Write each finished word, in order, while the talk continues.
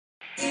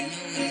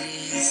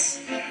It's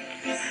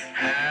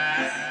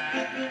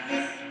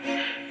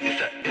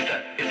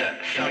that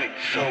Sami,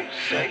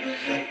 Sozay.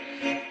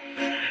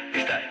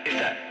 It's that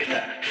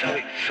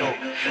Sami,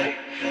 Sozay.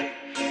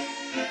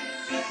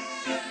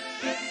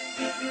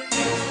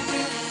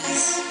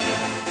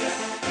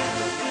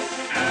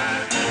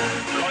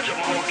 Can't jump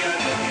my whole gang,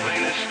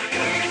 brainless, you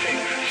know you think.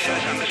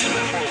 Since I'm Mr.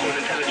 Metaphorical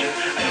intelligent,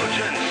 I know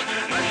gents,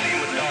 man see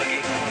my doggy.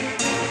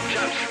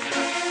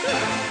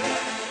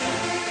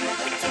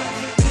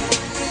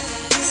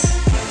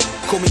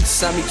 Call me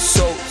Sami,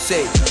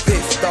 Sozay.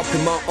 Pissed up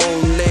in my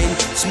own lane,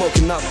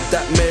 smoking up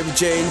that Mary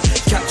Jane.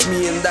 Catch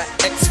me in that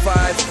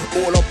X5,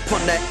 all up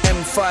on that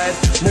M5.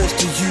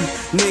 Most of you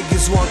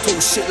niggas want to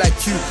talk shit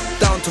like you,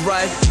 down to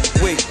ride.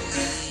 Wait,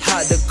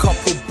 had a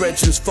couple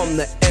brethren from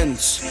the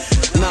ends.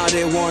 Now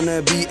they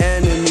wanna be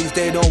enemies,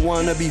 they don't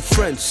wanna be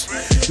friends.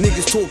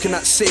 Niggas talking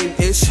that same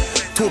ish,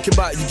 talking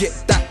about you get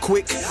that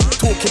quick,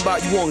 talking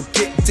about you won't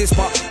get this,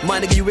 but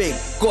my nigga you ain't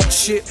got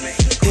shit.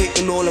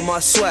 Hating all of my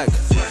swag,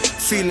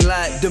 feeling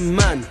like the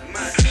man.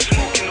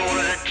 Smoking all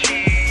of that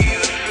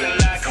cheese, feeling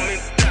like I'm in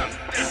damn.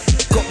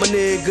 Got my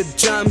nigga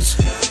jams,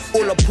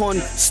 all up on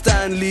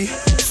Stanley.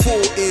 4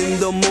 in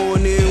the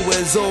morning,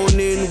 we're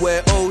zoning,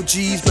 we're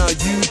OGs. Now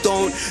you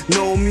don't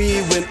know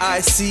me. When I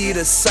see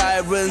the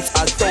sirens,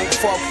 I don't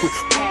fuck with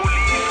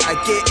police, I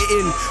get it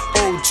in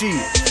OG.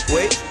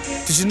 Wait,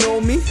 did you know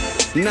me?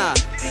 Nah,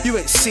 you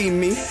ain't seen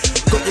me.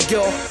 Got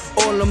your girl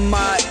all on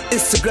my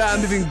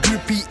Instagram, living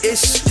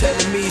groupie-ish,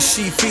 telling me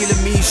she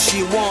feeling me,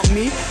 she want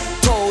me.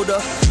 Told her,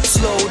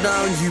 slow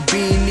down you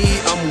beanie,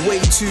 I'm way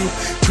too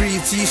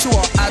greedy. She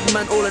want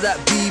adman, all of that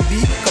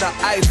BB. Got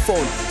an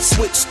iPhone,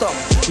 switched up,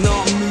 now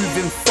I'm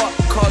moving fuck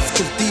cause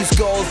these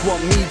girls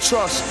want me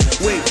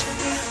trust. Wait,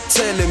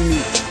 telling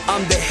me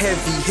I'm the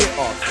heavy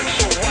hitter.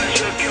 So why's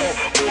your girl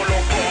all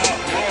over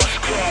Ross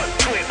Clark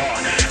Twitter?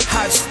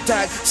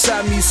 Hashtag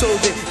Sami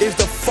Sozay is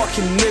the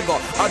fucking nigga.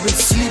 I've been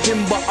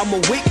sleeping but I'm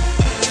awake.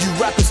 You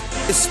rappers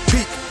is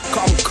peak.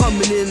 Cause I'm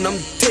coming in, I'm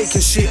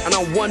taking shit and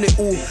I want it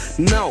all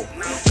now.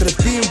 Cause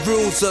being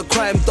real's a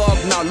crime, dog,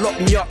 now lock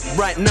me up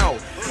right now.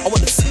 I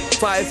want the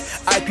 5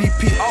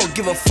 IPP, I don't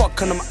give a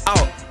fuck and I'm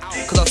out.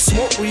 Cause I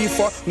smoke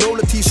reefer, know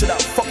Letitia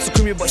that fucks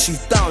with me but she's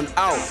down,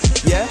 out,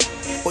 yeah?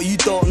 But you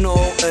don't know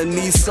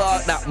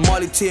Anissa, that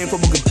Molly team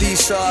from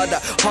Mogadisha,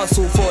 that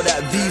hustle for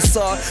that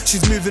visa.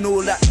 She's moving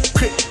all that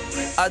crip.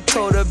 I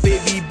told her,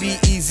 baby, be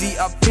easy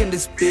up in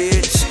this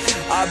bitch.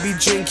 I be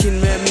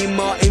drinking Remy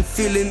Martin,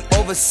 feeling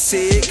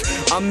oversick.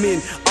 I'm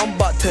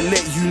about to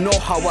let you know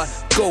how I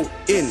go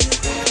in.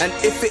 And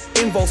if it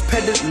involves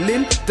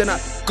peddling, then I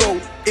go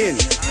in.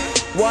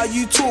 Why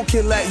you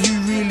talking like you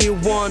really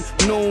want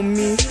know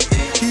me?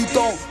 You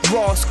don't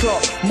Ross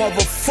Clark,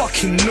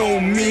 motherfucking know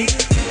me.